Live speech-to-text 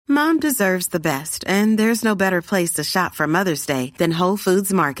Mom deserves the best, and there's no better place to shop for Mother's Day than Whole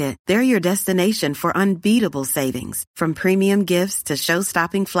Foods Market. They're your destination for unbeatable savings, from premium gifts to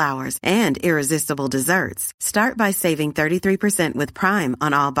show-stopping flowers and irresistible desserts. Start by saving 33% with Prime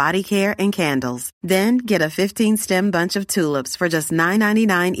on all body care and candles. Then get a 15-stem bunch of tulips for just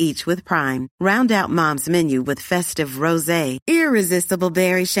 $9.99 each with Prime. Round out Mom's menu with festive rosé, irresistible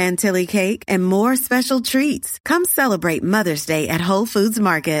berry chantilly cake, and more special treats. Come celebrate Mother's Day at Whole Foods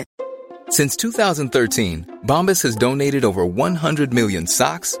Market. Since 2013, Bombas has donated over 100 million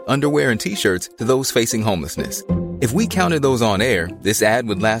socks, underwear, and T-shirts to those facing homelessness. If we counted those on air, this ad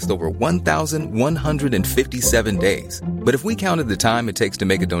would last over 1,157 days. But if we counted the time it takes to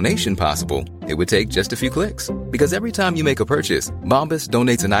make a donation possible, it would take just a few clicks. Because every time you make a purchase, Bombas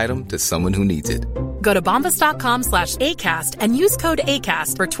donates an item to someone who needs it. Go to bombas.com/ACAST and use code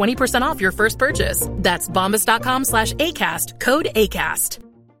ACAST for 20% off your first purchase. That's bombas.com/ACAST, code ACAST.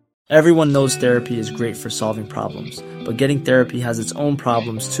 Everyone knows therapy is great for solving problems, but getting therapy has its own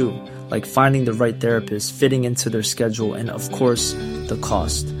problems too, like finding the right therapist, fitting into their schedule, and of course, the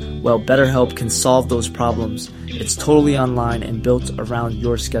cost. Well, BetterHelp can solve those problems. It's totally online and built around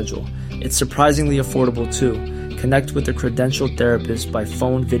your schedule. It's surprisingly affordable too. Connect with a credentialed therapist by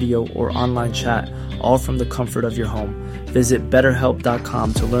phone, video, or online chat, all from the comfort of your home. Visit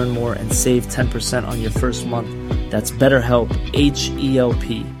BetterHelp.com to learn more and save 10% on your first month. That's BetterHelp,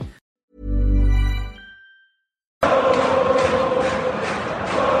 H-E-L-P.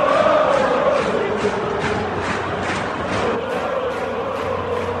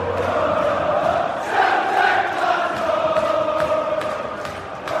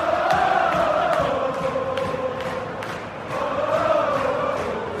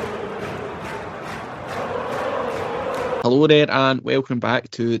 Hello there and welcome back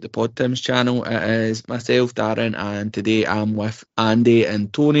to the PodTims channel. It is myself, Darren, and today I'm with Andy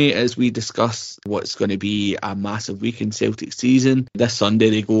and Tony as we discuss what's going to be a massive week in Celtic season. This Sunday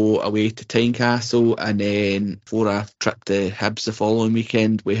they go away to Tynecastle, and then for a trip to Hibs the following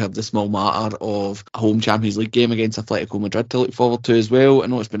weekend we have the small matter of a home Champions League game against Atletico Madrid to look forward to as well. I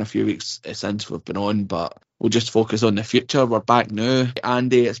know it's been a few weeks since we've been on, but we'll just focus on the future. We're back now.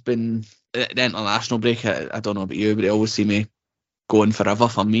 Andy, it's been the international break. I don't know about you, but it always seems me going forever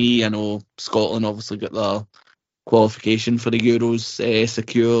for me. I know Scotland obviously got the qualification for the Euros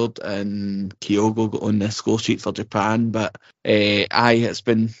secured, and Kyogo got on the score sheet for Japan, but it's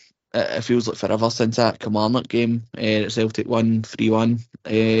been, it feels like forever since that Kilmarnock game that Celtic won 3-1.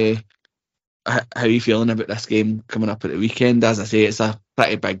 How are you feeling about this game coming up at the weekend? As I say, it's a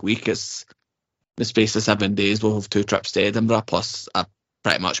pretty big week. It's the space of 7 days. We'll have 2 trips to Edinburgh plus a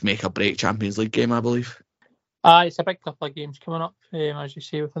pretty much make or break Champions League game, I believe. It's a big couple of games coming up. As you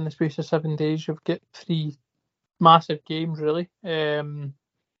say, within the space of 7 days, you've got 3 massive games, really. Trip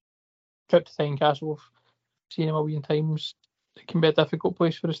to Tynecastle, we've seen them a wee times. It can be a difficult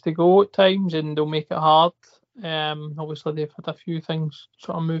place for us to go at times, and they'll make it hard. Obviously, they've had a few things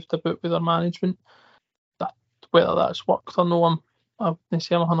sort of moved about with their management. Whether that's worked or no, I wouldn't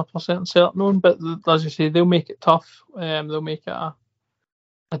say I'm 100% certain on, but as you say, they'll make it tough. They'll make it a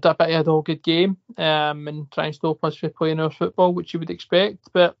bit of a dogged game and try and stop us from playing our football, which you would expect,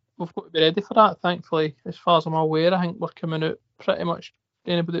 but we've got to be ready for that. Thankfully, as far as I'm aware, I think we're coming out pretty much,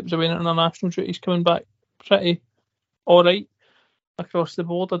 anybody that was away on international duty is coming back pretty alright across the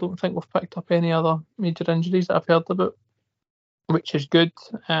board. I don't think we've picked up any other major injuries that I've heard about, which is good.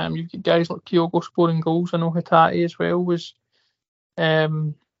 You've got guys like Kyogo scoring goals. I know Hatate as well was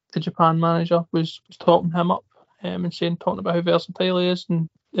the Japan manager was talking him up and talking about how versatile he is and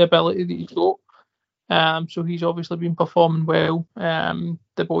the ability that he's got. So he's obviously been performing well.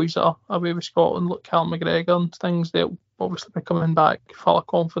 The boys that are away with Scotland, like Cal McGregor and things, they'll obviously be coming back full of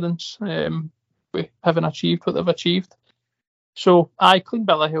confidence with having achieved what they've achieved. So clean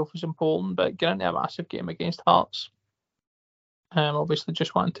bill of health is important, but getting into a massive game against Hearts, obviously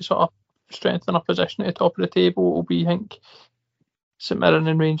just wanting to sort of strengthen our position at the top of the table. Will be, I think, St Mirren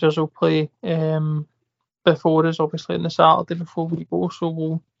and Rangers will play before us, obviously, on the Saturday before we go,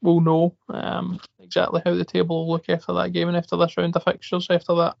 so we'll know exactly how the table will look after that game and after this round of fixtures,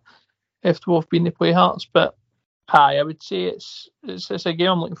 after we've been to play Hearts. But I would say it's a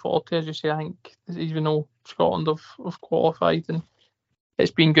game I'm looking forward to. As you say, I think even though Scotland have qualified, and it's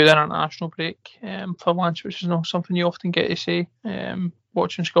been good international break for once, which is not something you often get to say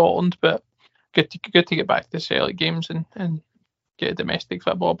watching Scotland, but good to get back to the Celtic games and get domestic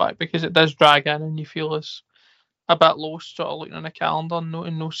football back, because it does drag in and you feel it's a bit lost sort of looking on the calendar and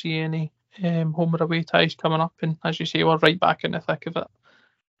no see any home or away ties coming up, and as you say, we're right back in the thick of it.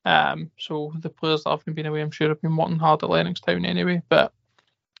 So the players that haven't been away, I'm sure, have been working hard at Lennoxtown anyway, but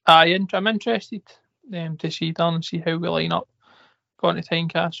I'm interested to see Dan and see how we line up going to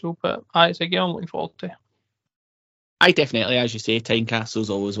Tynecastle, but it's a game I'm looking forward to. I definitely, as you say, Tynecastle's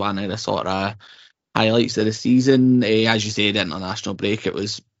always one of the sort of highlights of the season. As you say, the international break, it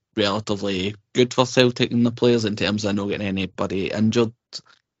was relatively good for Celtic and the players in terms of not getting anybody injured.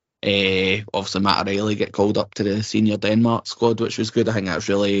 Obviously, Matt O'Reilly get called up to the senior Denmark squad, which was good. I think that's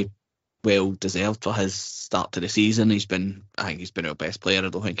really well deserved for his start to the season. I think he's been our best player. I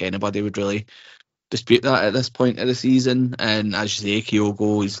don't think anybody would really dispute that at this point of the season. And as you say,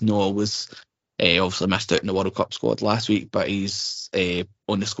 Kyogo, he's not always obviously missed out in the World Cup squad last week, but he's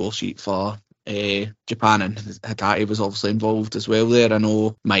on the score sheet for Japan, and Hatate was obviously involved as well there. I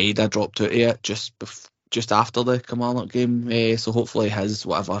know Maeda dropped out of it just after the Kilmarnock game, so hopefully his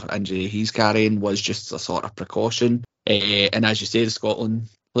whatever injury he's carrying was just a sort of precaution. And as you say, the Scotland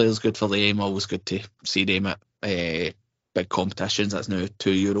players good for them. Always good to see them at big competitions. That's now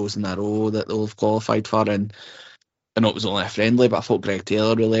 2 Euros in a row that they'll have qualified for, and I know it was only a friendly, but I thought Greg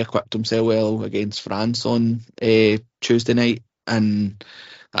Taylor really equipped himself well against France on Tuesday night, and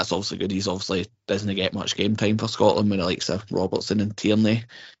that's also good. He's obviously doesn't get much game time for Scotland with the likes of Robertson and Tierney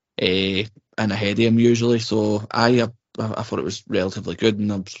and ahead of him usually. So I thought it was relatively good,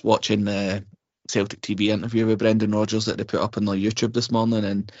 and I was watching the Celtic TV interview with Brendan Rodgers that they put up on their YouTube this morning,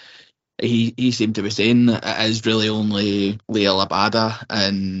 and he seemed to be saying that it is really only Leah Labada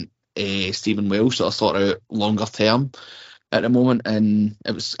and Stephen Welsh that are sort of longer term at the moment, and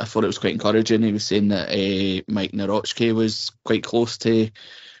I thought it was quite encouraging. He was saying that Mike Narochki was quite close to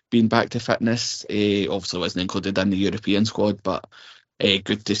being back to fitness. Obviously wasn't included in the European squad, but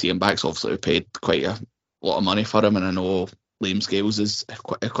good to see him back. So obviously we paid quite a lot of money for him, and I know Liam Scales has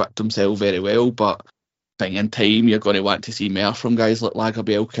equipped himself very well, but I think in time you're going to want to see more from guys like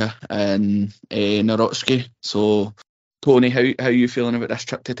Lagerbielke and Narochki. So Tony, how are you feeling about this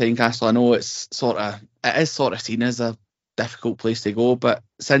trip to Tynecastle? I know it is sort of seen as a difficult place to go, but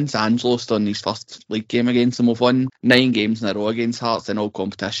since Angelo's done his first league game against them, we've won 9 games in a row against Hearts in all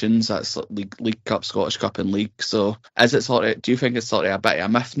competitions. That's League Cup, Scottish Cup and League. So do you think it's sort of a bit of a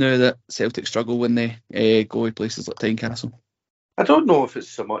myth now that Celtic struggle when they go to places like Tynecastle? I don't know if it's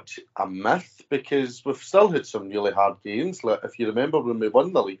so much a myth, because we've still had some really hard games. Like, if you remember when we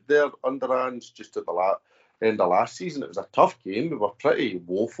won the league there under Ange just at the end of last season, it was a tough game. We were pretty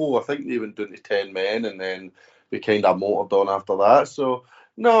woeful. I think they went down to 10 men, and then we kind of motored on after that. So,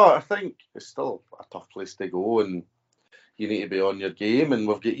 no, I think it's still a tough place to go, and you need to be on your game. And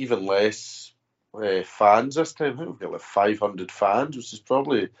we've got even less fans this time. I think we've got like 500 fans, which is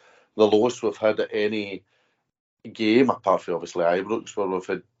probably the lowest we've had at any game, apart from obviously Ibrox, where we've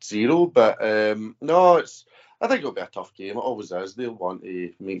had 0. But no, I think it'll be a tough game. It always is. They'll want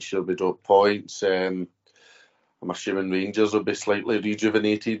to make sure we drop points. I'm assuming Rangers will be slightly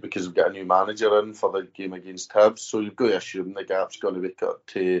rejuvenated because we've got a new manager in for the game against Hibs. So you've got to assume the gap's going to be cut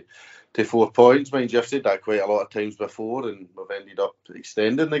to 4 points. Mind you, I've said that quite a lot of times before, and we've ended up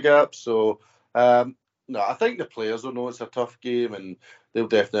extending the gap. So no, I think the players will know it's a tough game, and they'll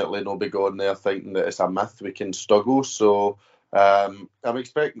definitely not be going there thinking that it's a myth we can struggle. So I'm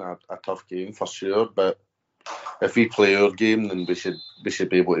expecting a tough game for sure, but if we play our game, then we should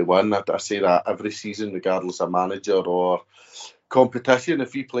be able to win. I say that every season, regardless of manager or competition.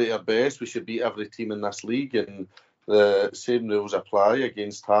 If we play our best, we should beat every team in this league, and the same rules apply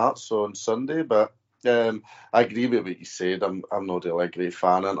against Hearts on Sunday. But I agree with what you said. I'm not really a great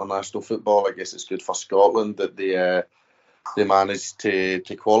fan of international football. I guess it's good for Scotland that they managed to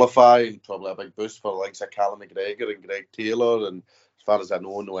qualify, and probably a big boost for the likes of Callum McGregor and Greg Taylor, and as far as I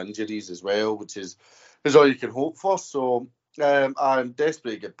know, no injuries as well, which is all you can hope for. So I'm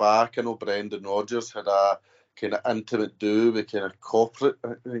desperate to get back. I know Brendan Rodgers had a kind of intimate duo with kind of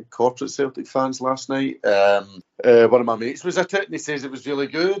corporate Celtic fans last night. One of my mates was at it, and he says it was really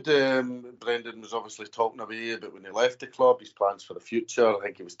good. Brendan was obviously talking away about when he left the club, his plans for the future. I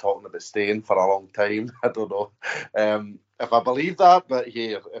think he was talking about staying for a long time. I don't know if I believe that, but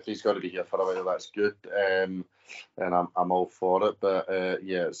here, if he's going to be here for a while, that's good. And I'm all for it. But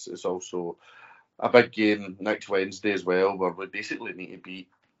yeah, it's also a big game next Wednesday as well, where we basically need to beat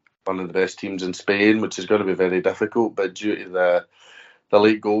one of the best teams in Spain, which is going to be very difficult. But due to the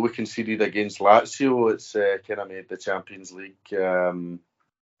late goal we conceded against Lazio, it's kind of made the Champions League a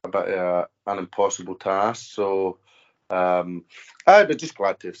bit an impossible task. So I'm just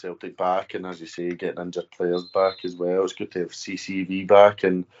glad to have Celtic back, and as you say, getting injured players back as well. It's good to have CCV back,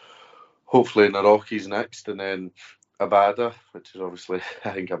 and hopefully Naroki's next, and then Abada, which is obviously,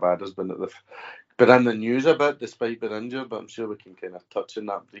 I think Abada's been in the news a bit despite being injured, but I'm sure we can kind of touch on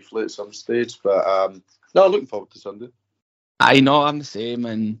that briefly at some stage. But no, looking forward to Sunday. I know I'm the same,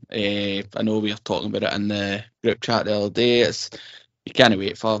 and I know we were talking about it in the group chat the other day. You can't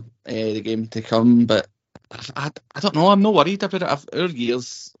wait for the game to come, but I don't know. I'm not worried about it. Our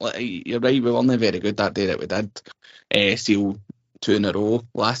years, like, you're right, we weren't very good that day that we did seal 2 in a row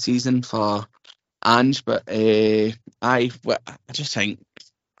last season for Ange, but I just think,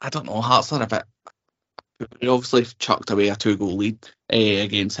 I don't know, Hearts are a bit. We obviously chucked away a 2-goal lead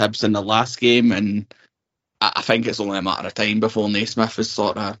against Hibs in the last game, and I think it's only a matter of time before Naismith is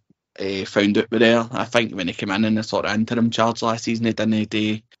sort of found out with there. I think when he came in the sort of interim charge last season, he didn't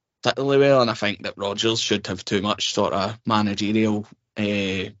do particularly well, and I think that Rodgers should have too much sort of managerial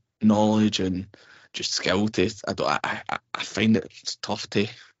knowledge and just skill to. I find it's tough to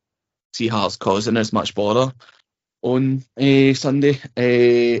see Hearts causing as much bother on Sunday.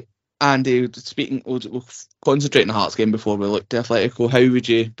 Andy, speaking, we'll concentrate on the Hearts game before we look to Atletico. How would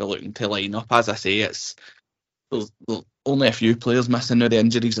you be looking to line up? As I say, there's only a few players missing now. The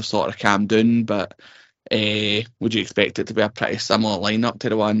injuries have sort of calmed down, but would you expect it to be a pretty similar lineup to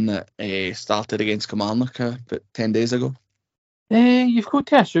the one that started against Kilmarnock about 10 days ago? You've got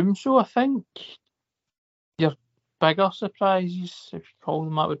to assume so. I think your bigger surprises, if you call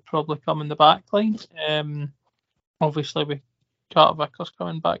them that, would probably come in the back line. Obviously, with Carter Vickers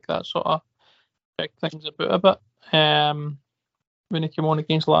coming back, that sort of picked things about a bit. When he came on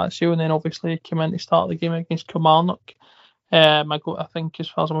against Lazio, and then obviously he came in to start the game against Kilmarnock. I think, as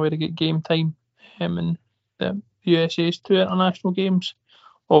far as I'm aware, to get game time in the USA's 2 international games.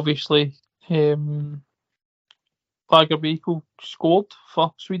 Obviously, Lagerbeek scored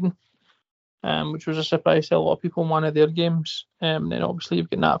for Sweden, which was a surprise to a lot of people in one of their games. And then obviously you've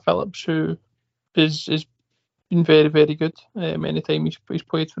got Nat Phillips, who is been very, very good any time he's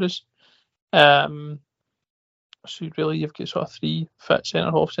played for us. So really you've got sort of 3 fit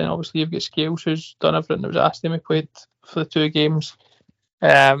centre-halves. Then obviously you've got Scales, who's done everything that was asked him. He played for the 2 games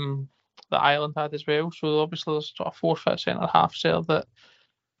that Ireland had as well. So obviously there's sort of 4 fit centre-halves there that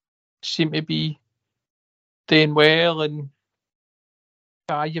seem to be doing well. And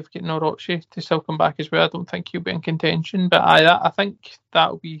you've got Norochi to still come back as well. I don't think he'll be in contention, but I think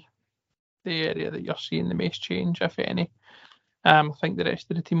that'll be the area that you're seeing the most change, if any. I think the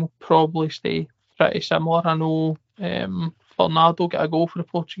rest of the team will probably stay pretty similar. I know Bernardo got a goal for the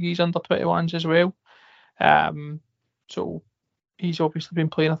Portuguese under-21s as well. So he's obviously been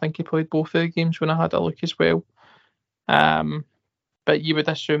playing. I think he played both of the games when I had a look as well. But you would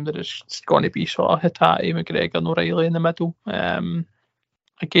assume that it's going to be sort of Hatate, McGregor and O'Reilly in the middle.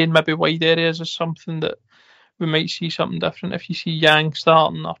 Again, maybe wide areas is something that we might see something different if you see Yang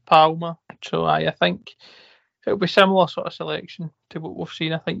starting or Palmer. So I think it'll be similar sort of selection to what we've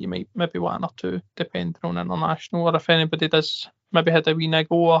seen. I think you might maybe 1 or 2, depending on international, or if anybody does maybe had a wee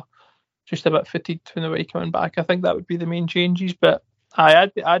niggle or just a bit fatigued from the way coming back. I think that would be the main changes. But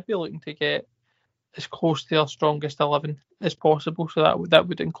I'd be looking to get as close to our strongest 11 as possible. So that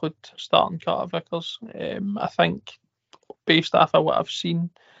would include starting Carter Vickers. I think based off of what I've seen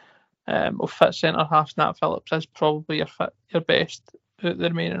of fit centre halves, Nat Phillips is probably your best out the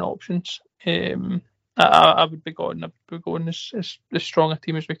remaining options. I would be going as strong a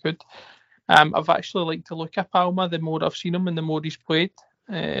team as we could. I've actually liked to look at Palma the more I've seen him and the more he's played.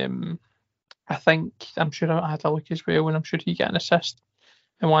 I'm sure I had a look as well, and I'm sure he got an assist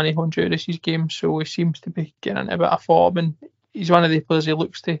in one of Honduras' games, so he seems to be getting into a bit of form, and he's one of the players who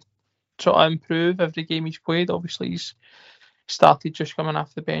looks to sort of improve every game he's played. Obviously, he's started just coming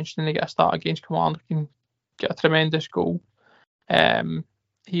off the bench, and then he got a start against Kilmarnock and get a tremendous goal.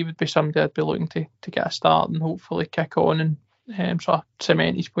 He would be somebody I'd be looking to get a start and hopefully kick on and sort of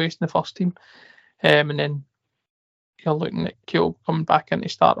cement his place in the first team. And then you're looking at Kyo coming back in to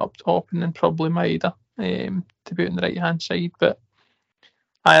start up top, and then probably Maeda to be on the right hand side. But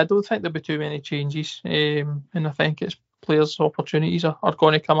I don't think there'll be too many changes, and I think it's players' opportunities are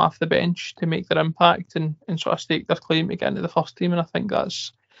going to come off the bench to make their impact and sort of stake their claim to get into the first team. And I think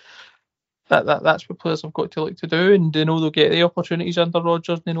that's what players have got to look to do, and they know they'll get the opportunities under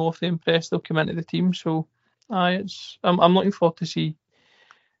Rodgers, and they know if they impress, they'll come into the team. So I'm looking forward to see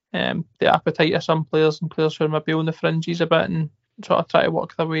the appetite of some players and players who are maybe on the fringes a bit and sort of try to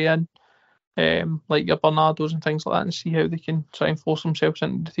work their way in, like your Bernardos and things like that, and see how they can try and force themselves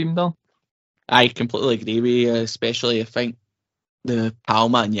into the team then. I completely agree with you, especially I think the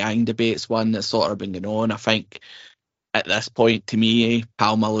Palma and Yang debate's one that's sort of been going on. I think at this point, to me,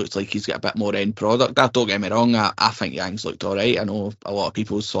 Palma looks like he's got a bit more end product. Don't get me wrong, I think Yang's looked alright. I know a lot of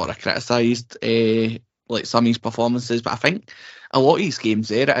people sort of criticised like some of his performances, but I think a lot of his games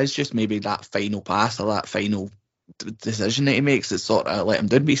there, it is just maybe that final pass or that final decision that he makes that sort of let him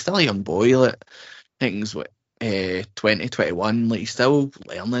down. But he's still a young boy. Like, things with 2021. Like, he's still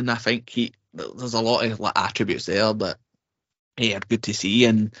learning. I think there's a lot of like attributes there that are good to see,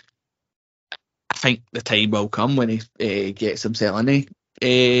 and I think the time will come when he gets himself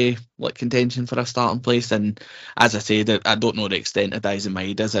in like contention for a starting place. And as I said, I don't know the extent of Daisen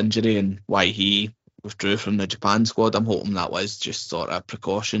Maeda's injury and why he withdrew from the Japan squad. I'm hoping that was just sort of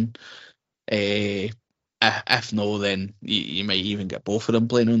precaution. If no, then you might even get both of them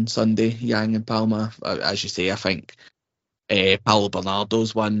playing on Sunday, Yang and Palma. As you say, I think Paulo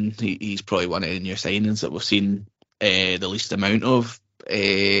Bernardo's one. He's probably one of the new signings that we've seen the least amount of.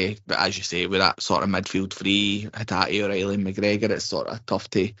 But as you say, with that sort of midfield free, Hatate, O'Reilly, and McGregor, it's sort of tough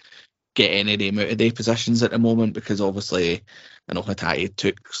to get any of them out of their positions at the moment, because obviously I know Hatate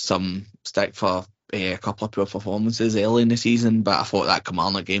took some stick for a couple of poor performances early in the season, but I thought that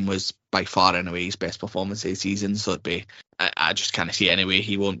Kilmarnock game was by far and away his best performance of the season, so I just kind of see anyway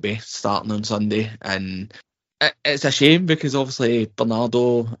he won't be starting on Sunday. And it's a shame because obviously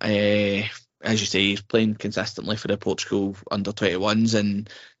Bernardo, as you say, he's playing consistently for the Portugal under-21s, and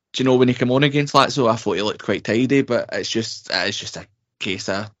do you know, when he came on against Lazio, I thought he looked quite tidy, but it's just a case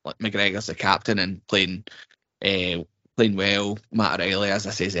of like McGregor's the captain and playing well. Matt O'Reilly, as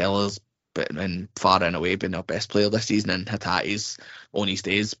I said earlier, but in far and away being our best player this season, and Hatate's on his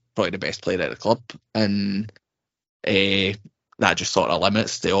days probably the best player at the club, and that just sort of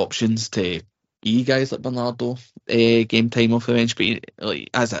limits the options to guys like Bernardo game time off the bench. But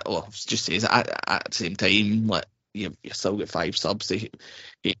like, just says at the same time, like you still get 5 subs.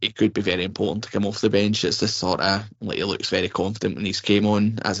 It could be very important to come off the bench. It's this sort of like he looks very confident when he's came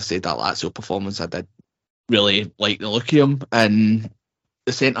on. As I said, that Lazio performance, I did really like the look of him. And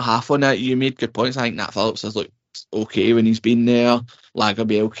the centre half on it, you made good points. I think Nat Phillips has looked okay when he's been there.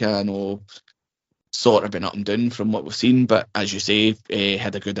 Lagerbielke, I know, sort of been up and down from what we've seen, but as you say,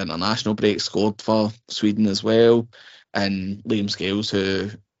 had a good international break, scored for Sweden as well. And Liam Scales,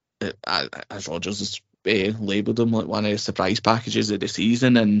 who, as Rodgers has labelled him, like one of the surprise packages of the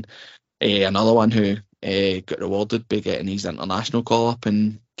season, and another one who got rewarded by getting his international call-up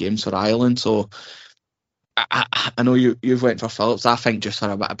in games for Ireland. So I know you've went for Phillips. I think just for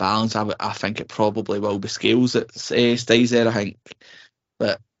a bit of balance, I think it probably will be Scales that stays there. I think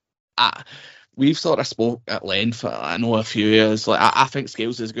that we've sort of spoke at length, I know, a few years. Like I think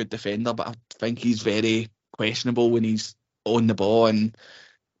Scales is a good defender, but I think he's very questionable when he's on the ball. And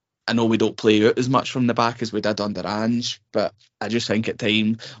I know we don't play out as much from the back as we did under Ange, but I just think at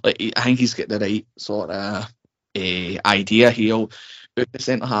time, like I think he's got the right sort of idea here. Out the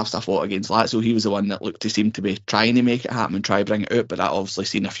centre halves, I thought against Lazio, he was the one that looked to seem to be trying to make it happen and try bring it out, but that obviously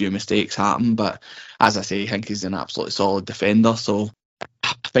seen a few mistakes happen. But as I say, I think he's an absolutely solid defender, so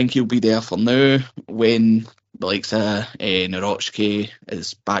I think he'll be there for now. When the likes of Narochki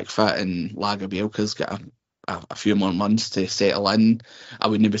is back fit and Lagerbielke's got a few more months to settle in, I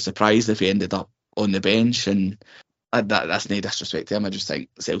wouldn't be surprised if he ended up on the bench. And that's no disrespect to him. I just think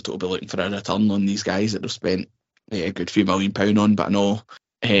Celtic will be looking for a return on these guys that they've spent a good few £1 million on. But I know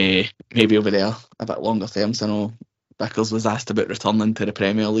maybe over there a bit longer term. So I know Vickers was asked about returning to the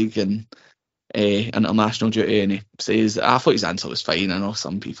Premier League and international duty, and he says, I thought his answer was fine. I know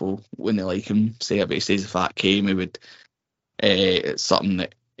some people wouldn't like him say it, but he says if that came, he would, it's something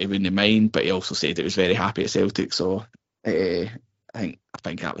that he wouldn't mind. But he also said he was very happy at Celtic, so I think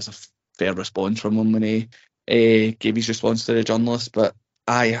that was a fair response from him when he gave his response to the journalist. But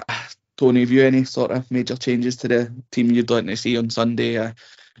Tony, have you any sort of major changes to the team you'd like to see on Sunday?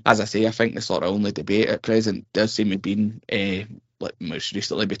 As I say, I think the sort of only debate at present does seem to have been like most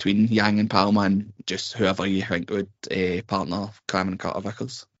recently between Yang and Palma, and just whoever you think would partner Cameron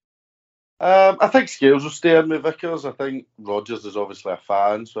Carter-Vickers. I think Scales will stay in with Vickers. I think Rodgers is obviously a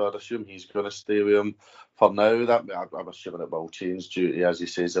fan, so I'd assume he's going to stay with him for now. I'm assuming it will change due to, as he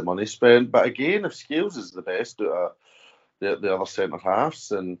says, the money spent. But again, if Scales is the best out of the other centre halves,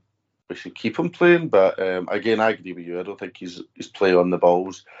 then we should keep him playing. But again, I agree with you. I don't think his play on the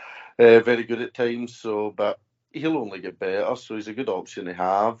ball's very good at times. So, but he'll only get better. So he's a good option to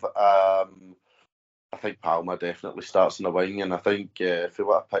have. I think Palma definitely starts in the wing, and I think if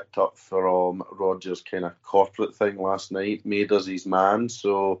what I picked up from Rodgers' kind of corporate thing last night, made us his man.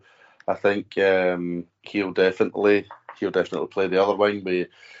 So I think he'll definitely play the other wing, but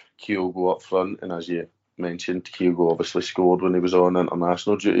Kyogo go up front, and as you mentioned, Kyogo obviously scored when he was on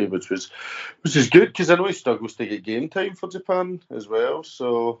international duty, which is good, because I know he struggles to get game time for Japan as well.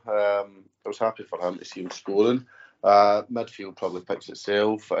 So I was happy for him to see him scoring. Midfield probably picks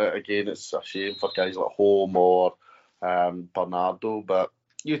itself. Again, it's a shame for guys like Holm or Bernardo, but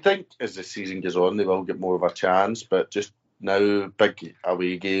you think as the season goes on they will get more of a chance. But just now, big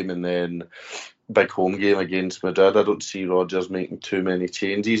away game, and then big home game against Madrid, I don't see Rodgers making too many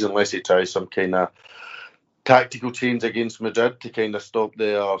changes unless he tries some kind of tactical change against Madrid to kind of stop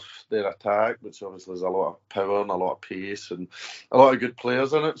their attack, which obviously has a lot of power and a lot of pace and a lot of good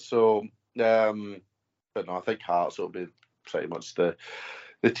players in it. So, but no, I think Hearts will be pretty much the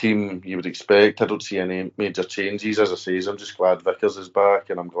team you would expect. I don't see any major changes. As I say, I'm just glad Vickers is back,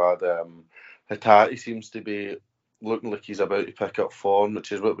 and I'm glad Hatate seems to be looking like he's about to pick up form,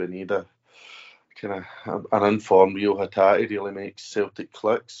 which is what we need. A kind of an informed real Hatate really makes Celtic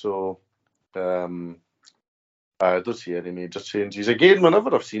click. So I don't see any major changes. Again,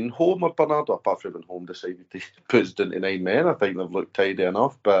 whenever I've seen Home or Bernardo, apart from when Home decided to put us down to 9 men, I think they've looked tidy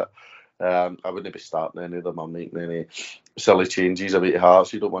enough. But I wouldn't be starting any of them or making any silly changes away to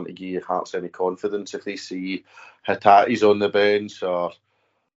Hearts. You don't want to give Hearts any confidence if they see Hatate's on the bench or,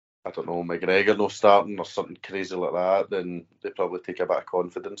 I don't know, McGregor no starting or something crazy like that, then they probably take a bit of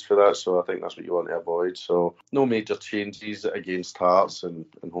confidence for that. So I think that's what you want to avoid. So no major changes against Hearts, and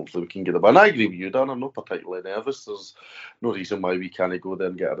hopefully we can get the win. I agree with you, Dan. I'm not particularly nervous. There's no reason why we can't go there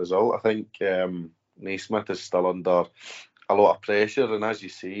and get a result. I think Naismith is still under a lot of pressure, and as you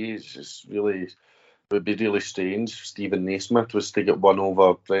say, it's just really, it would be really strange if Stephen Naismith was to get one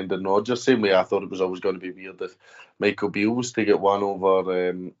over Brendan Rodgers. Same way I thought it was always going to be weird if Michael Beale was to get one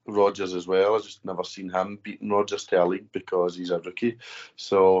over Rodgers as well. I've just never seen him beating Rodgers to a league because he's a rookie.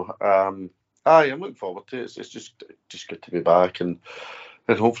 So I'm looking forward to it. It's just good to be back, and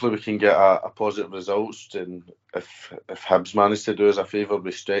hopefully we can get a positive result. And if Hibs manage to do us a favour,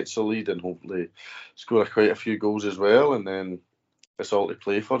 we stretch the lead and hopefully score quite a few goals as well. And then it's all to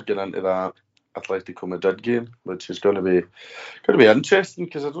play for getting into that Atletico Madrid game, which is going to be interesting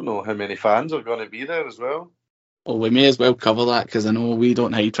because I don't know how many fans are going to be there as well. Well, we may as well cover that because I know we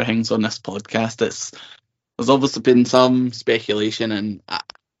don't hide things on this podcast. There's obviously been some speculation, and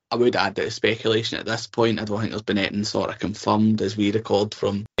I would add that it's speculation at this point. I don't think there's been anything sort of confirmed as we record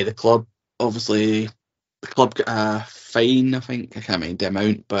from the club. Obviously, the club got a fine, I think, I can't remember the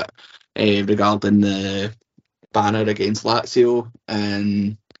amount, but regarding the banner against Lazio,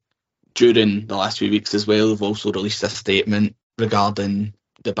 and during the last few weeks as well, they've also released a statement regarding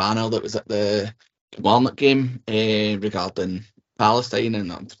the banner that was at the Kilmarnock game regarding Palestine,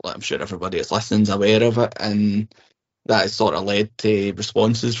 and I'm sure everybody that's listening is aware of it, and that has sort of led to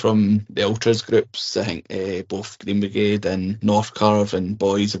responses from the ultras groups. I think both Green Brigade and North Curve and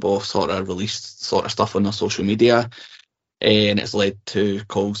Boys have both sort of released sort of stuff on their social media, and it's led to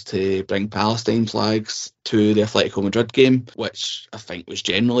calls to bring Palestine flags to the Atletico Madrid game, which I think was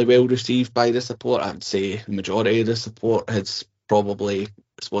generally well received by the support. I would say the majority of the support has probably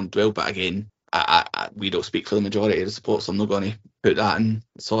responded well, but again, we don't speak for the majority of the support, so I'm not going to put that in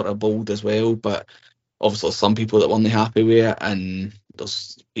sort of bold as well. But obviously there's some people that weren't happy with it, and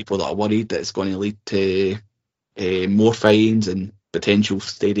there's people that are worried that it's going to lead to more fines and potential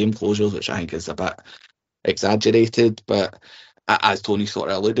stadium closures, which I think is a bit exaggerated. But as Tony sort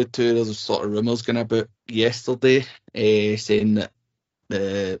of alluded to, there's sort of rumours going about yesterday saying that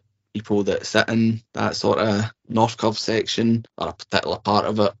the people that sit in that sort of North Curve section, or a particular part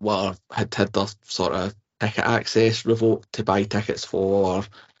of it, had their sort of ticket access revoked to buy tickets for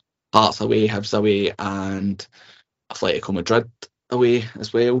Hearts away, Hibs away, and Atletico Madrid away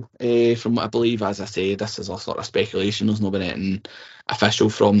as well. From what I believe, as I say, this is a sort of speculation. There's not been anything official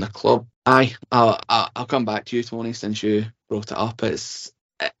from the club. I'll come back to you, Tony, since you brought it up.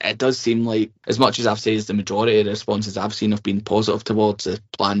 It does seem like, as much as I've said, the majority of the responses I've seen have been positive towards the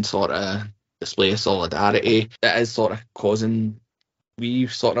planned sort of display of solidarity. It is sort of causing wee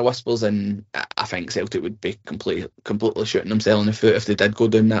sort of whispers, and I think Celtic would be completely shooting themselves in the foot if they did go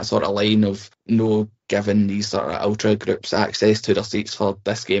down that sort of line of no giving these sort of ultra groups access to their seats for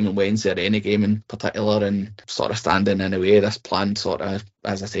this game on Wednesday, or any game in particular, and sort of standing in the way of this planned sort of,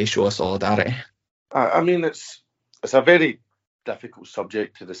 as I say, show of solidarity. I mean, it's a very difficult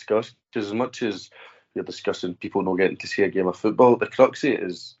subject to discuss, because as much as you're discussing people not getting to see a game of football, the crux of it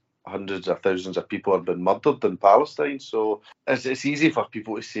is hundreds of thousands of people have been murdered in Palestine. So it's easy for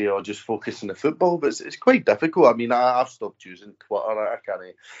people to say, oh, just focus on the football, but it's quite difficult. I mean, I've stopped using Twitter.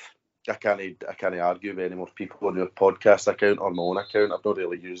 I can't argue with any more people on your podcast account or my own account. I've not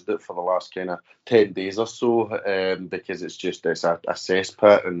really used it for the last kind of 10 days or so, because it's a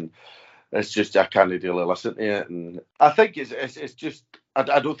cesspit, and it's just, I can't really listen to it. And I think it's just,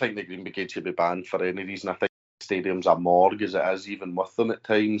 I don't think the Green Brigade should be banned for any reason. I think stadium's a morgue as it is, even with them at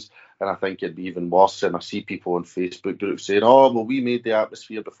times. And I think it'd be even worse. And I see people on Facebook groups saying, "Oh, well, we made the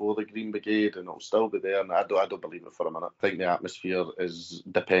atmosphere before the Green Brigade, and it'll still be there." And I don't believe it for a minute. I think the atmosphere is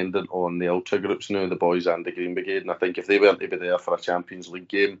dependent on the ultra groups now, the boys and the Green Brigade. And I think if they weren't to be there for a Champions League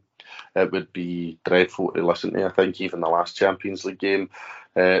game, it would be dreadful to listen to. I think even the last Champions League game,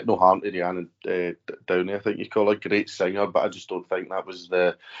 no harm to Rhiannon Downey, I think you call her, great singer, but I just don't think that was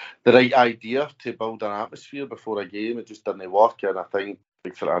the right idea to build an atmosphere before a game. It just didn't work. And I think,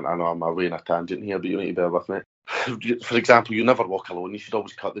 I know I'm away on a tangent here, but you need to bear with me. For example, you never walk alone. You should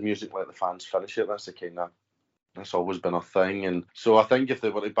always cut the music, let the fans finish it. That's always been a thing. And so I think if they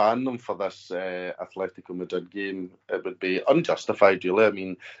were to ban them for this Atletico Madrid game, it would be unjustified, really. I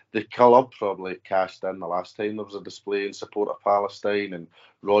mean, the club probably cashed in the last time there was a display in support of Palestine, and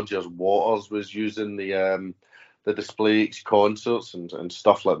Rogers Waters was using the display concerts and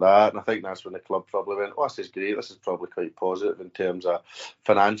stuff like that. And I think that's when the club probably went, "Oh, this is great. This is probably quite positive in terms of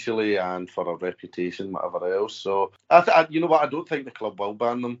financially and for our reputation, whatever else." So, you know what? I don't think the club will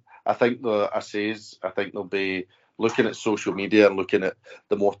ban them. I think they'll be looking at social media and looking at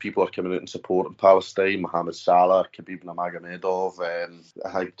the more people are coming out and supporting Palestine. Mohamed Salah, Khabib Nurmagomedov,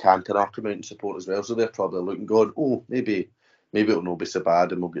 I think Cantona come out and support as well. So they're probably looking, going, "Oh, maybe it'll not be so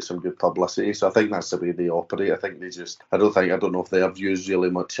bad and we'll get some good publicity." So I think that's the way they operate. I think I don't know if their views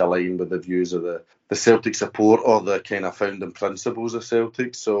really much align with the views of the Celtic support or the kind of founding principles of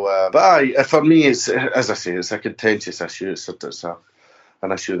Celtic. So, for me, it's, as I say, it's a contentious issue. It's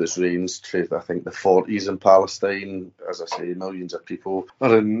an issue that's ranged through, I think, the 40s in Palestine. As I say, millions of people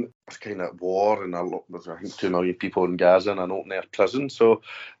are in kind of war, and there's, I think, 2 million people in Gaza in an open-air prison. So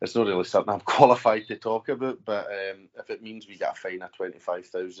it's not really something I'm qualified to talk about. But if it means we get a fine of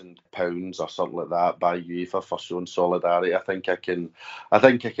 £25,000 or something like that by UEFA for showing solidarity, I think I can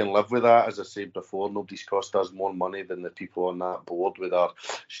live with that. As I said before, nobody's cost us more money than the people on that board with our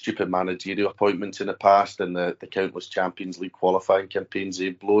stupid managerial appointments in the past and the countless Champions League qualifying campaigns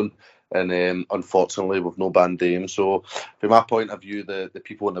they've blown. And unfortunately, we've no banned them. So, from my point of view, the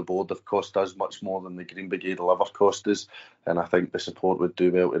people on the board have cost us much more than the Green Brigade will ever cost us. And I think the support would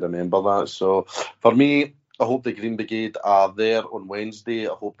do well to remember that. So, for me, I hope the Green Brigade are there on Wednesday.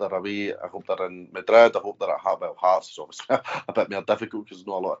 I hope they're away. I hope they're in Madrid. I hope they're at Hearts. It's obviously a bit more difficult because there's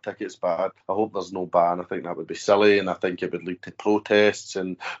not a lot of tickets, but I hope there's no ban. I think that would be silly, and I think it would lead to protests,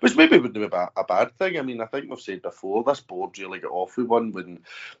 and which maybe wouldn't be a bad thing. I mean, I think we've said before, this board really got off with one when,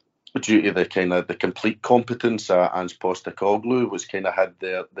 due to the complete competence Ange Postecoglou, which kind of had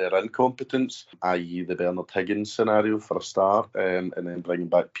their incompetence, i.e. the Bernard Higgins scenario for a start, and then bringing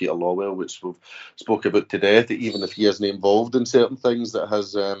back Peter Lawwell, which we've spoke about today, that even if he isn't involved in certain things, that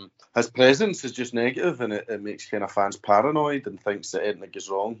his presence is just negative, and it makes kind of fans paranoid and thinks that anything goes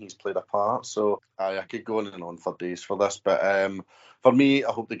wrong, he's played a part. So I could go on and on for days for this, but for me,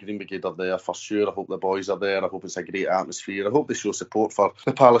 I hope the Green Brigade are there for sure. I hope the boys are there. I hope it's a great atmosphere. I hope they show support for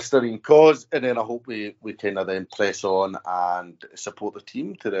the Palestinian cause. And then I hope we kind of then press on and support the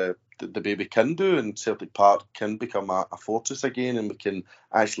team to the way we can do. And Celtic Park can become a fortress again, and we can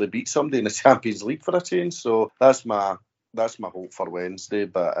actually beat somebody in the Champions League for a change. So that's my hope for Wednesday,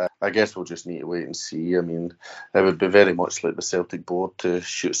 but I guess we'll just need to wait and see. I mean, it would be very much like the Celtic board to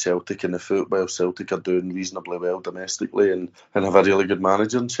shoot Celtic in the foot while Celtic are doing reasonably well domestically and have a really good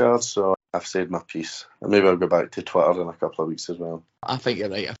manager in charge. So I've said my piece, and maybe I'll go back to Twitter in a couple of weeks as well. I think you're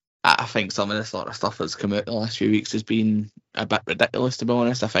right. I think some of the sort of stuff that's come out the last few weeks has been a bit ridiculous, to be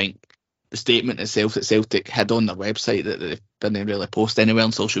honest. I think the statement itself that Celtic had on their website, that they didn't really post anywhere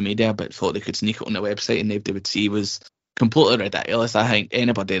on social media, but thought they could sneak it on the website and nobody would see, was completely ridiculous. I think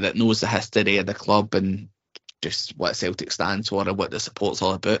anybody that knows the history of the club and just what Celtic stands for and what the support's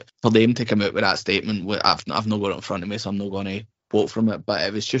all about, for them to come out with that statement, I've not got it in front of me, so I'm not going to quote from it, but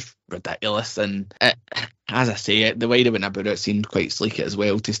it was just ridiculous. And as I say, the way they went about it seemed quite sleek as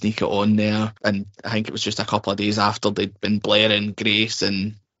well, to sneak it on there. And I think it was just a couple of days after they'd been blaring Grace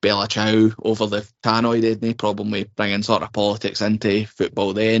and Bella Ciao over the tannoy. They had no problem with bringing sort of politics into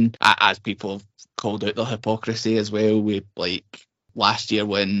football then, as people have called out their hypocrisy as well, with like last year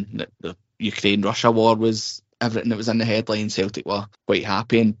when the Ukraine-Russia war was everything that was in the headlines. Celtic were quite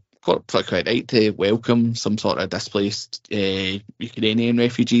happy and quite right to welcome some sort of displaced Ukrainian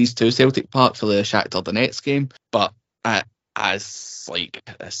refugees to Celtic Park for the Shakhtar Donetsk game, but it's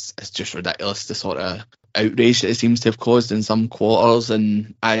just ridiculous, the sort of outrage that it seems to have caused in some quarters.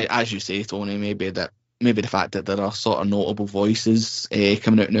 And as you say, Tony, maybe the fact that there are sort of notable voices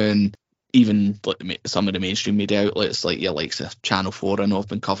coming out now, and even some of the mainstream media outlets like your likes of Channel 4 and have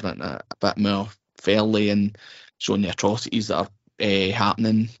been covering it a bit more fairly and showing the atrocities that are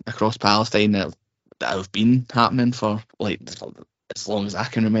happening across Palestine, that that have been happening for as long as I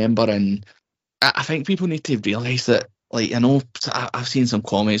can remember. And I think people need to realise that, I know I've seen some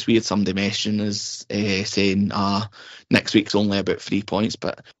comments, we had somebody messaging us saying next week's only about 3 points,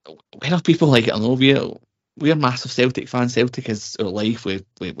 but where are people I know we're massive Celtic fans. Celtic is our life. We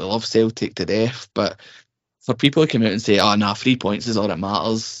love Celtic to death, but for people to come out and say, 3 points is all that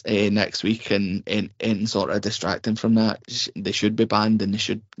matters next week, and sort of distracting from that, they should be banned and they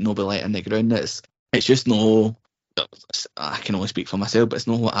should not be let in the ground. It's just no, I can only speak for myself, but it's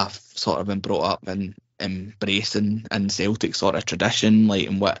not what I've sort of been brought up in embracing in Celtic sort of tradition,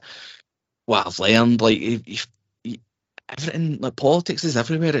 and what I've learned. Everything, politics is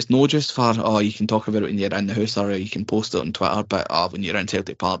everywhere. It's not just for, you can talk about it when you're in the house or you can post it on Twitter, but when you're in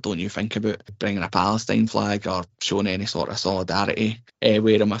Celtic Park, don't you think about bringing a Palestine flag or showing any sort of solidarity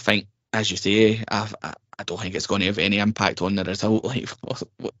with them? I think, as you say, I don't think it's going to have any impact on the result.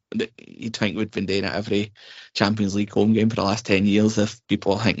 You'd think we'd been doing it every Champions League home game for the last 10 years if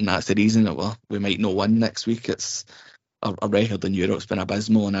people are thinking that's the reason that we might not win next week. It's a record in Europe's been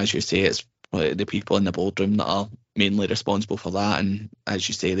abysmal, and as you say, it's the people in the boardroom that are mainly responsible for that, and as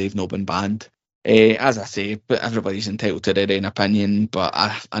you say, they've not been banned. As I say, but everybody's entitled to their own opinion, but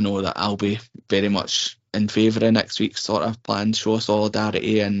I know that I'll be very much in favour of next week's sort of planned show of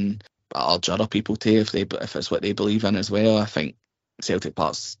solidarity, and I'll urge other people to if it's what they believe in as well. I think Celtic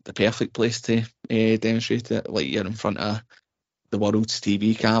Park's the perfect place to demonstrate it. You're in front of the world's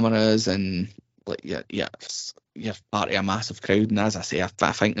TV cameras, and you're part of a massive crowd, and as I say, I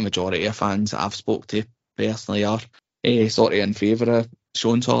think the majority of fans that I've spoke to personally are sort of in favour of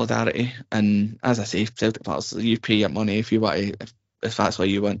showing solidarity. And as I say, Celtic Parks, you pay your money if you want to, if that's why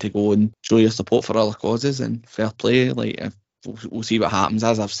you want to go and show your support for other causes, and fair play. We'll see what happens.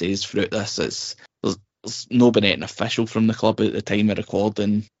 As I've said throughout this, there's no been anything official from the club at the time of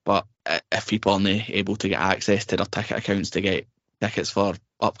recording, but if people aren't able to get access to their ticket accounts to get tickets for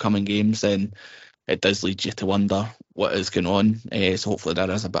upcoming games, then it does lead you to wonder what is going on. So hopefully there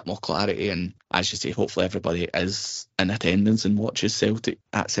is a bit more clarity, and as you say, hopefully everybody is in attendance and watches Celtic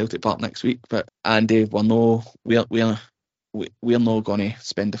at Celtic Park next week. But Andy, we're not going to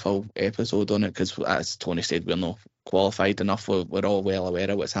spend the full episode on it because, as Tony said, we're not qualified enough. We're all well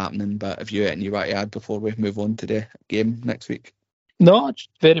aware of what's happening. But have you anything you want to add before we move on to the game next week? No, I just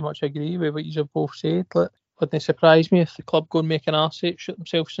very much agree with what you have both said. Wouldn't surprise me if the club go and make an arse out, shoot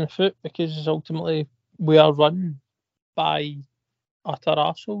themselves in the foot, because ultimately we are run by utter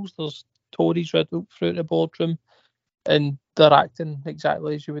arseholes. There's Tories riddled through the boardroom, and they're acting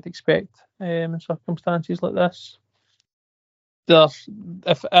exactly as you would expect in circumstances like this.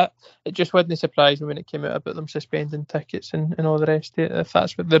 It just wouldn't surprise me when it came out about them suspending tickets and all the rest of it. If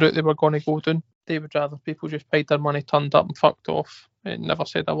that's what the route they were going to go down, they would rather people just paid their money, turned up and fucked off and never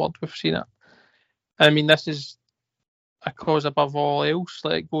said a word. We've seen it. I mean, this is a cause above all else.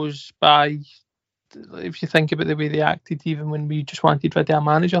 It goes by, if you think about the way they acted, even when we just wanted rid of a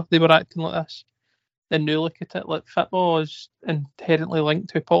manager, they were acting like this. Then now look at it, football is inherently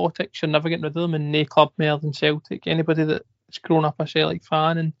linked to politics. You're never getting rid of them, and no club more than Celtic. Anybody that's grown up a Celtic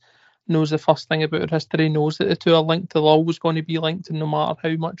fan and knows the first thing about our history knows that the two are linked. They're always going to be linked, and no matter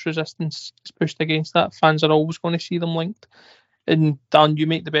how much resistance is pushed against that, fans are always going to see them linked. And Dan, you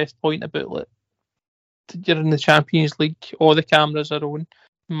make the best point about you're in the Champions League, all the cameras are on,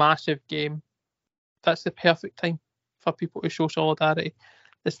 massive game. That's the perfect time for people to show solidarity.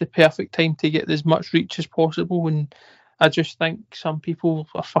 It's the perfect time to get as much reach as possible, and I just think some people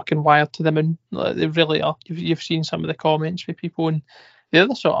are fucking wired to the moon. They really are. You've seen some of the comments with people, and they're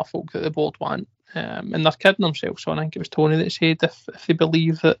the sort of folk that the board want, and they're kidding themselves. So I think it was Tony that said if they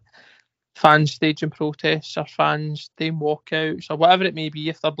believe that fans staging protests or fans doing walkouts or whatever it may be,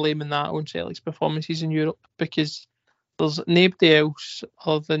 if they're blaming that on Celtic's performances in Europe, because there's nobody else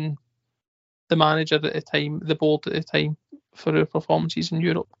other than the manager at the time, the board at the time, for our performances in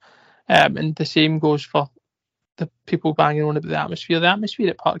Europe. And the same goes for the people banging on about the atmosphere. The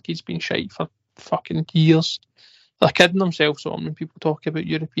atmosphere at Parkhead's been shite for fucking years. They're kidding themselves on when people talk about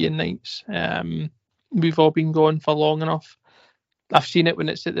European nights. We've all been gone for long enough. I've seen it when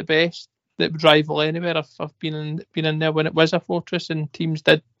it's at the best. That would rival anywhere. I've been in there when it was a fortress and teams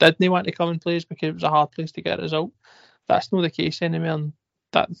didn't want to come and play us because it was a hard place to get a result. That's not the case anymore, and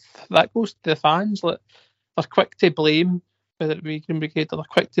that goes to the fans. They're quick to blame, whether it be Green Brigade, they're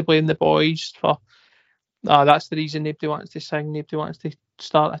quick to blame the boys for that's the reason nobody wants to sing, nobody wants to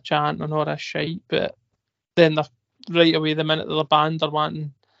start a chant and all this shite. But then they're right away the minute they're banned, they're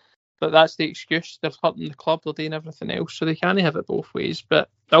wanting. But that's the excuse. They're hurting the club, they're doing everything else, so they can't have it both ways. But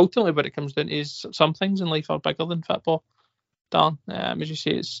ultimately what it comes down to is some things in life are bigger than football, Dan. As you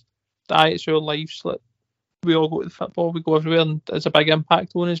say, it's our lives. Like, we all go to the football, we go everywhere, and it's a big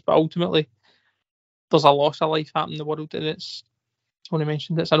impact on us. But ultimately, there's a loss of life happening in the world, and it's, Tony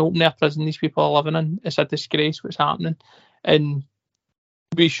mentioned, it's an open air prison these people are living in. It's a disgrace what's happening, and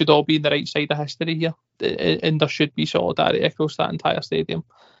we should all be in the right side of history here, and there should be solidarity across that entire stadium.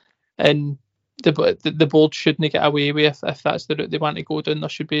 And the board shouldn't get away with, if that's the route they want to go down, there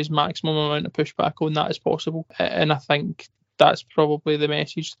should be as maximum amount of pushback on that as possible. And I think that's probably the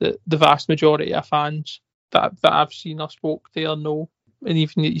message that the vast majority of fans that I've seen or spoke there know, and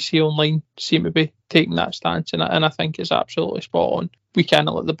even that you see online, seem to be taking that stance, and I think it's absolutely spot on. We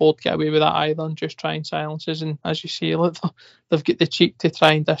cannot let the board get away with that either and just try and silence us. And as you say, like, they've got the cheek to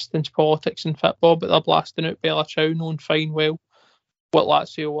try and distance politics and football, but they're blasting out Bella Ciao, knowing fine well what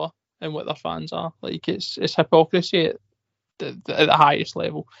Lazio are and what their fans are. Like, it's hypocrisy at the highest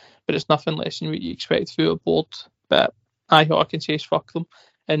level, but it's nothing less than what you expect through a board. But all I can say is fuck them,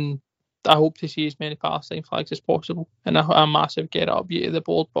 and I hope to see as many Palestine flags as possible, and a massive get up to the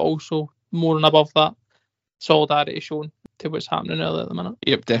board, but also more and above that, solidarity shown to what's happening earlier at the minute.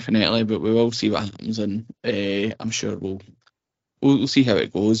 Yep, definitely, but we will see what happens, and I'm sure we'll see how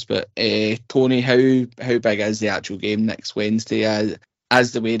it goes. But Tony, how big is the actual game next Wednesday?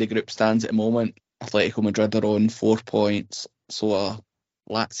 As the way the group stands at the moment, Atletico Madrid are on 4 points, so are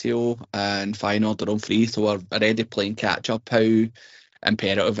Lazio and Feyenoord are on 3, so we're already playing catch up. How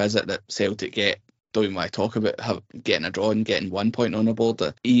imperative is it that Celtic get, don't even want to talk about getting a draw and getting 1 point on the board?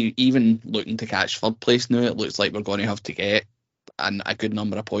 Even looking to catch third place now, it looks like we're going to have to get a good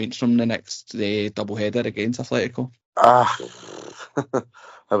number of points from the next double header against Atletico.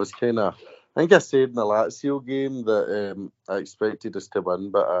 I think I said in the Lazio game that I expected us to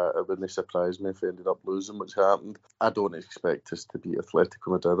win, but it wouldn't surprise me if we ended up losing, which happened. I don't expect us to beat Atletico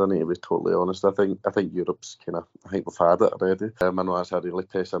Madrid, I need to be totally honest. I think Europe's I think we've had it already. I know that's a really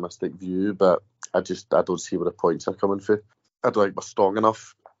pessimistic view, but I don't see where the points are coming from. I don't think we're strong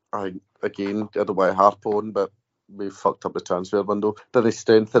enough. I don't want to harp on, but we fucked up the transfer window. Did they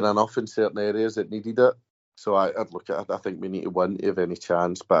strengthen enough in certain areas that needed it? So I'd look at it. I think we need to win to have any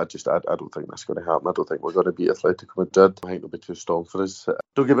chance, but I don't think that's going to happen. I don't think we're going to beat Atletico Madrid. I think they'll be too strong for us.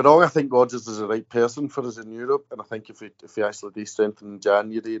 Don't get me wrong, I think Rodgers is the right person for us in Europe, and I think if we actually do strengthen in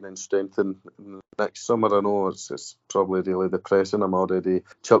January and then strengthen next summer, I know it's probably really depressing. I'm already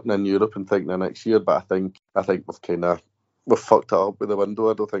chucking in Europe and thinking of next year, but I think we've fucked it up with the window.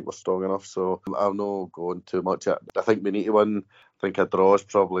 I don't think we're strong enough, so I'm not going too much. I think we need to win. I think a draw is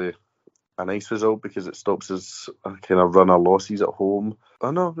probably a nice result because it stops us kind of run our losses at home.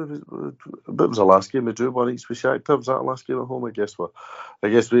 I know it was the last game we drew 1 each with Shakhtar. Was that the last game at home? I guess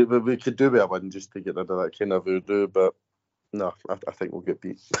we could do with a win just to get rid of that kind of voodoo, but no, I think we'll get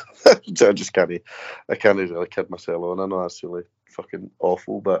beat. I can't really kid myself on. I know that's really fucking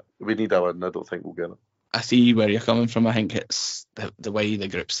awful, but we need a win. I don't think we'll get it. I see where you're coming from. I think it's the way the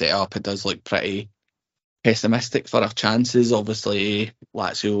group's set up, it does look pretty pessimistic for our chances. Obviously,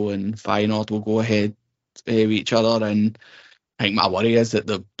 Lazio and Feyenoord will go ahead with each other, and I think my worry is that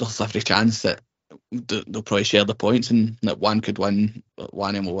there's every chance that they'll probably share the points, and that one could win,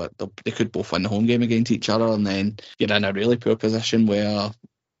 one and they could both win the home game against each other, and then you're in a really poor position where,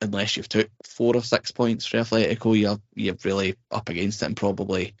 unless you've took 4 or 6 points for Atletico, you're really up against it and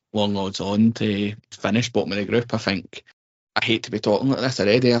probably long odds on to finish bottom of the group. I think I hate to be talking like this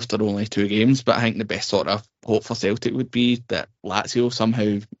already after only 2 games, but I think the best sort of hope for Celtic would be that Lazio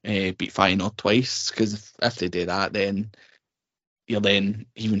somehow beat Feyenoord twice, because if they do that, then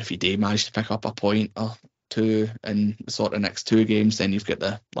even if you do manage to pick up a point or 2 in the sort of next 2 games, then you've got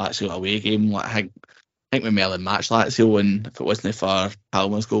the Lazio away game. Like, I think we merely matched Lazio, and if it wasn't for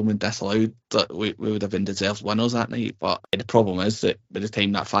Palmer's goal being disallowed, we would have been deserved winners that night. But the problem is that by the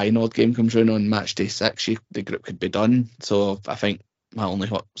time that Feyenoord game comes round on match day 6, the group could be done. So I think my only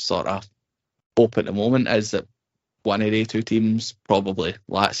sort of hope at the moment is that one of the 2 teams, probably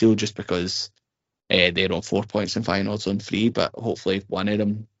Lazio, just because they're on 4 points and Feyenoord's on 3, but hopefully one of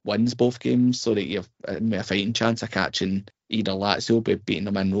them wins both games so that you've a fighting chance of catching either Lazio by beating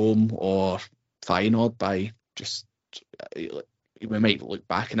them in Rome or Feyenoord by just... We might look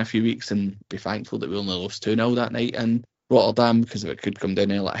back in a few weeks and be thankful that we only lost 2-0 that night in Rotterdam, because if it could come down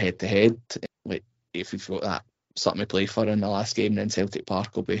to like head-to-head, like if we've got that something to play for in the last game, then Celtic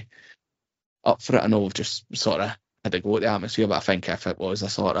Park will be up for it. I know we've just sort of had to go at the atmosphere, but I think if it was a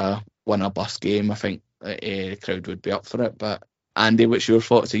sort of win-or-bust game, I think the crowd would be up for it. But Andy, what's your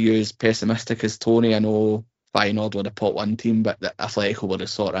thoughts? Are you as pessimistic as Tony? I know Feyenoord were the pot 1 team, but the Atletico were the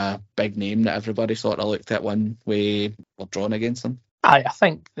sort of big name that everybody sort of looked at when we were drawn against them. I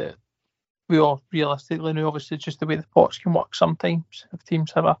think that we all realistically know, obviously, just the way the pots can work sometimes. If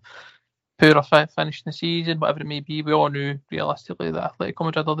teams have a poor finish in the season, whatever it may be, we all knew realistically that Atletico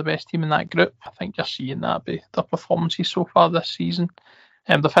Madrid are the best team in that group. I think you're seeing that by their performances so far this season.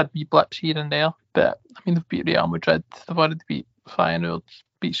 They've had wee blips here and there, but I mean, they've beat Real Madrid, they've already beat Feyenoord,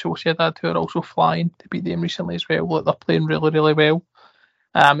 beat Sociedad, who are also flying. They beat them recently as well. Look, they're playing really, really well.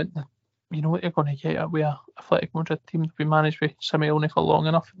 And you know what you're going to get with a Atletico Madrid team. They've been managed with Simeone for long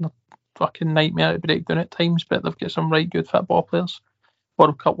enough, and they're fucking nightmare to break down at times, but they've got some right good football players.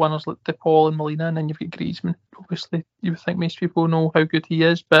 World Cup winners like De Paul and Molina, and then you've got Griezmann. Obviously, you would think most people know how good he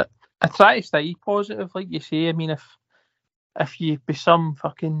is, but I try to stay positive, like you say. I mean, if you, by some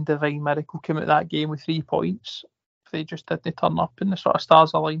fucking divine miracle, came out of that game with 3 points, if they just didn't turn up and the sort of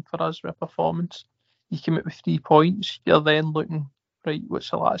stars aligned for us with a performance, you came out with 3 points, you're then looking, right, what's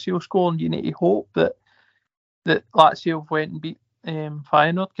the Lazio score? And you need to hope that Lazio went and beat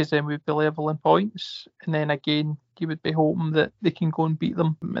Feyenoord, because then we'd be level in points, and then again you would be hoping that they can go and beat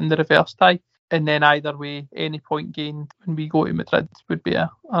them in the reverse tie, and then either way any point gained when we go to Madrid would be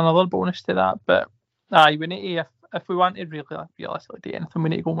another bonus to that. But we need to, if we want to really realistically do anything, we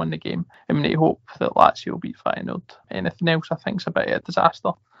need to go and win the game, and we need to hope that Lazio beat Feyenoord. Anything else I think is a bit of a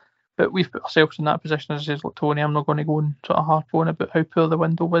disaster. But we've put ourselves in that position, as I says, like Tony. I'm not going to go and sort of harp on about how poor the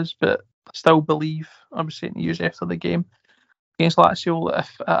window was, but I still believe, I was saying to you after the game against Lazio,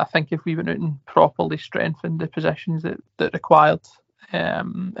 I think if we went out and properly strengthened the positions that required,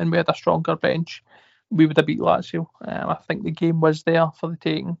 and we had a stronger bench, we would have beat Lazio. I think the game was there for the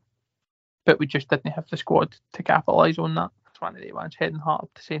taking, but we just didn't have the squad to capitalise on that. It's one of the ones, head and heart,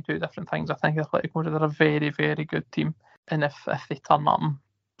 to say two different things. I think Atletico Madrid are a very, very good team, and if they turn up and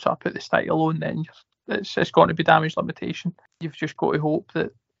sort of put the style on, then it's going to be damage limitation. You've just got to hope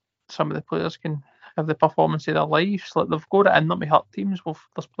that some of the players can have the performance of their lives. Like, they've got it in them to hurt teams.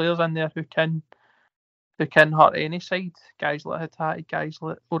 There's players in there who can hurt any side. Guys like Hatate, guys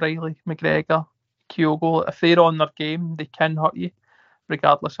like O'Reilly, McGregor, Kyogo. If they're on their game, they can hurt you,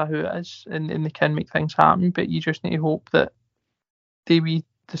 regardless of who it is, and they can make things happen. But you just need to hope that the wee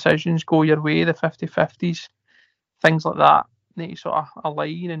decisions go your way, the 50-50s, things like that need to sort of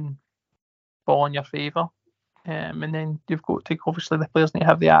align and fall in your favour. And then you've got to, obviously, the players need to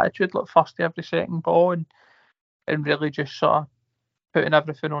have the attitude, like first to every second ball, and really just sort of putting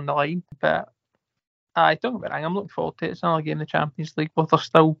everything on the line. But don't get me wrong, I'm looking forward to it. It's another game in the Champions League, but there's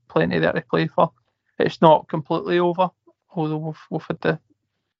still plenty there to play for. It's not completely over, although we've had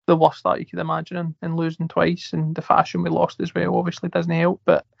the worst start you could imagine, and losing twice, and the fashion we lost as well obviously doesn't help.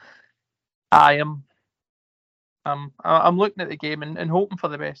 But I'm looking at the game and hoping for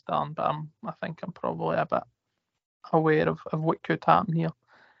the best, Darren, but I think I'm probably a bit aware of what could happen here.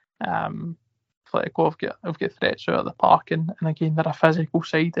 Atletico have got threats out of the park, and again they're a physical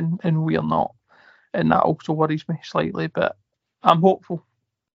side, and we're not, and that also worries me slightly. But I'm hopeful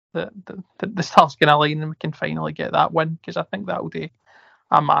that the stars can align and we can finally get that win, because I think that will do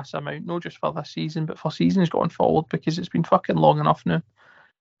a massive amount, not just for this season but for seasons going forward, because it's been fucking long enough now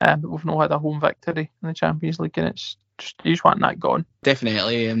that we've not had a home victory in the Champions League, and it's just, you just want that gone.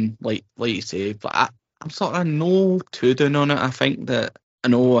 Definitely, and like you say, but I'm sort of no too down on it. I think that, I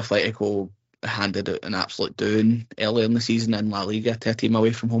know Atletico handed out an absolute doing earlier in the season in La Liga to a team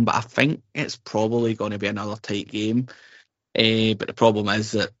away from home, but I think it's probably going to be another tight game. But the problem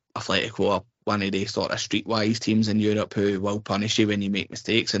is that Atletico are one of the sort of streetwise teams in Europe who will punish you when you make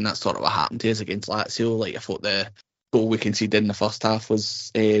mistakes, and that's sort of what happened to us against Lazio. Like, I thought the goal we conceded in the first half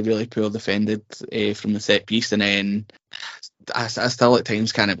was really poor defended from the set piece, and then I still at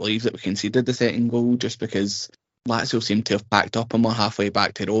times can't believe that we conceded the second goal, just because Lazio seemed to have packed up and were halfway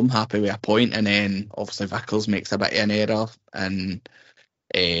back to Rome, happy with a point, and then obviously Vickers makes a bit of an error, and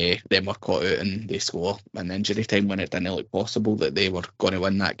then we're caught out and they score in injury time when it didn't look possible that they were going to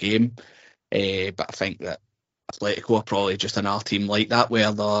win that game. But I think that Atletico are probably just another team like that,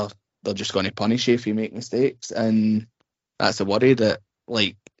 where they're just going to punish you if you make mistakes, and that's a worry that,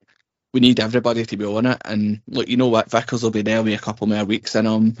 like, we need everybody to be on it. And look, you know what, Vickers will be there with a couple more weeks in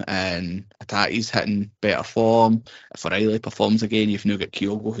him, and Hatate's hitting better form. If O'Reilly performs again, you've now got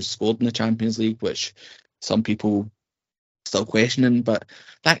Kyogo, who's scored in the Champions League, which some people still questioning, but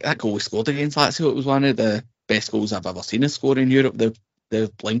that goal we scored against Lazio, it was one of the best goals I've ever seen us score in Europe.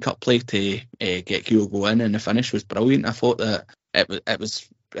 The link-up play to get Kyogo in, and the finish was brilliant. I thought that it was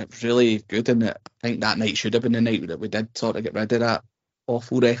really good, and I think that night should have been the night that we did sort of get rid of that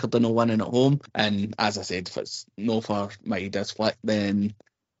awful record of no winning at home. And as I said, if it's no for Maeda's flick, then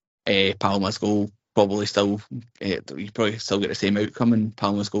Palma's goal probably still, you probably still get the same outcome, and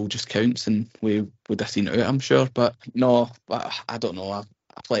Palma's goal just counts, and we would have seen it out, I'm sure. But no, I don't know.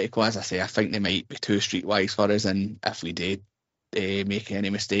 Atletico, as I say, I think they might be too streetwise for us, and if we did make any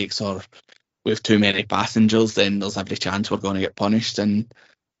mistakes or with too many passengers, then there's every chance we're going to get punished, and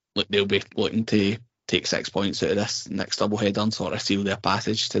look, they'll be looking to take 6 points out of this next doubleheader and sort of seal their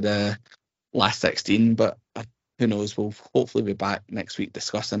passage to the last 16. But who knows, we'll hopefully be back next week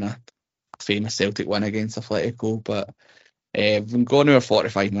discussing a famous Celtic win against Atletico. But we've been going over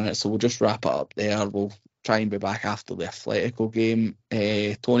 45 minutes, so we'll just wrap it up there. We'll try and be back after the Atletico game.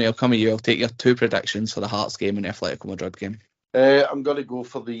 Tony, I'll come at you. I'll take your 2 predictions for the Hearts game and the Atletico Madrid game. I'm going to go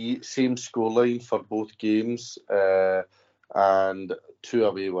for the same scoreline for both games and 2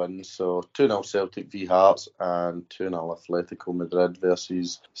 away wins. So 2-0 Celtic v Hearts and 2-0 Atletico Madrid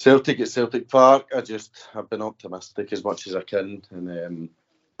versus Celtic at Celtic Park. I've been optimistic as much as I can, and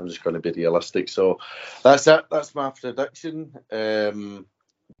I'm just going to be realistic. So that's it. That's my prediction.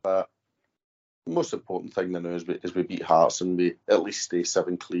 But most important thing now is we beat Hearts and we at least stay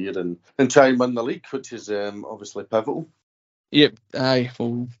 7 clear and try and win the league, which is obviously pivotal. Yep, aye.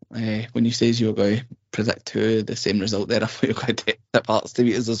 Well, when you say you're going to predict the same result there, I thought you were going to tip Hearts to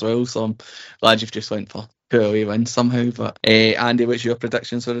beat us as well. So I'm glad you've just went for 2 away wins somehow. But Andy, what's your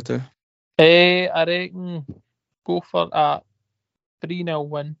predictions for the 2? I reckon go for a 3-0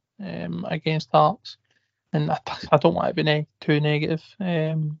 win against Hearts, and I don't want to be too negative,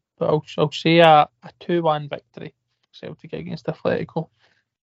 but I'll say a 2-1 victory Celtic against Atletico.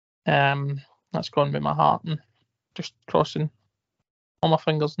 That's going to be my heart, and just crossing all my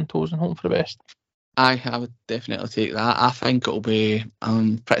fingers and toes and hoping for the best. I would definitely take that. I think it'll be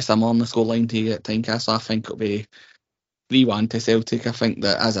pretty similar on the scoreline to you at Tynecastle. I think it'll be 3-1 to Celtic. I think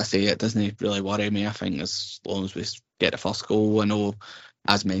that, as I say, it doesn't really worry me. I think as long as we get the first goal, I know,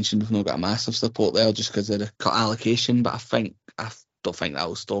 as mentioned, we've not got a massive support there just because of the cut allocation, but I don't think that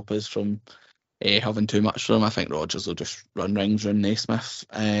will stop us from having too much for them. I think Rodgers will just run rings around Naismith.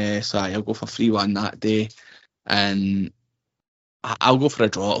 So I'll go for 3-1 that day. And I'll go for a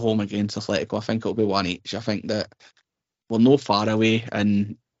draw at home against Atletico. I think it'll be 1 each. I think that we're no far away,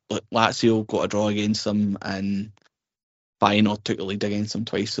 and Lazio got a draw against them, and Feyenoord took the lead against them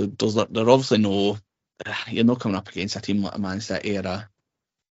twice. So they're obviously you're not coming up against a team like a Man City or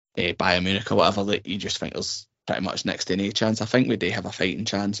a Bayern Munich or whatever that you just think there's pretty much next to no chance. I think we do have a fighting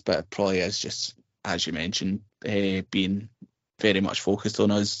chance, but it probably is just, as you mentioned, being very much focused on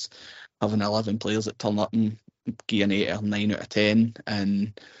us having 11 players that turn up and give an 8 or 9 out of 10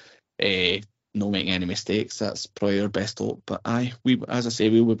 and not making any mistakes. That's probably our best hope. But as I say,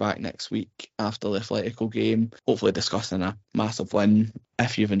 we'll be back next week after the Atletico game, hopefully discussing a massive win.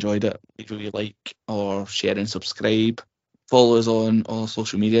 If you've enjoyed it, leave a like or share and subscribe. Follow us on all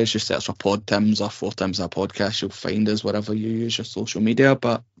social media. Just search for PodTims or 4Tims a podcast. You'll find us wherever you use your social media.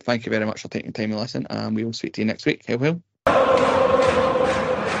 But thank you very much for taking time to listen, and we will speak to you next week. Hail.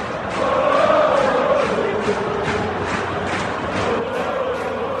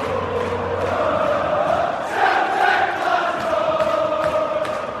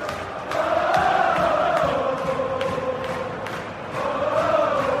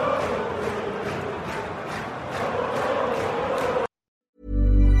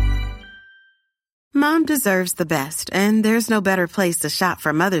 Mom deserves the best, and there's no better place to shop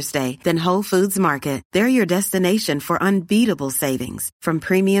for Mother's Day than Whole Foods Market. They're your destination for unbeatable savings, from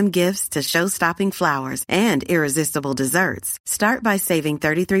premium gifts to show-stopping flowers and irresistible desserts. Start by saving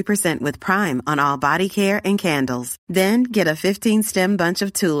 33% with Prime on all body care and candles. Then get a 15-stem bunch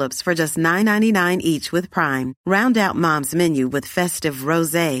of tulips for just $9.99 each with Prime. Round out Mom's menu with festive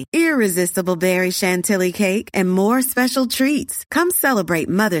rosé, irresistible berry chantilly cake, and more special treats. Come celebrate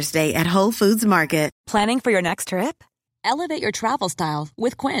Mother's Day at Whole Foods Market. Planning for your next trip? Elevate your travel style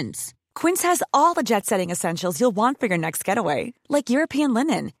with Quince. Quince has all the jet-setting essentials you'll want for your next getaway, like European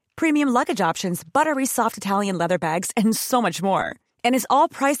linen, premium luggage options, buttery soft Italian leather bags, and so much more. And is all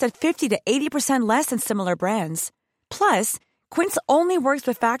priced at 50 to 80% less than similar brands. Plus, Quince only works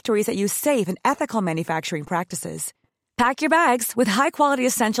with factories that use safe and ethical manufacturing practices. Pack your bags with high-quality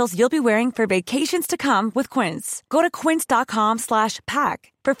essentials you'll be wearing for vacations to come with Quince. Go to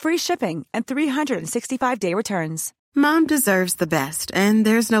quince.com/pack for free shipping and 365-day returns. Mom deserves the best, and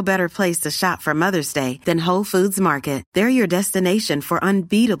there's no better place to shop for Mother's Day than Whole Foods Market. They're your destination for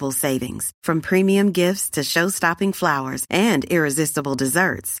unbeatable savings, from premium gifts to show-stopping flowers and irresistible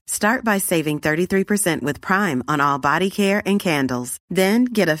desserts. Start by saving 33% with Prime on all body care and candles. Then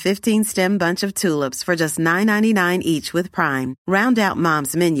get a 15-stem bunch of tulips for just $9.99 each with Prime. Round out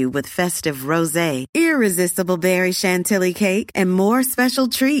Mom's menu with festive rosé, irresistible berry chantilly cake, and more special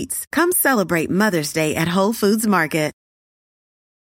treats. Come celebrate Mother's Day at Whole Foods Market.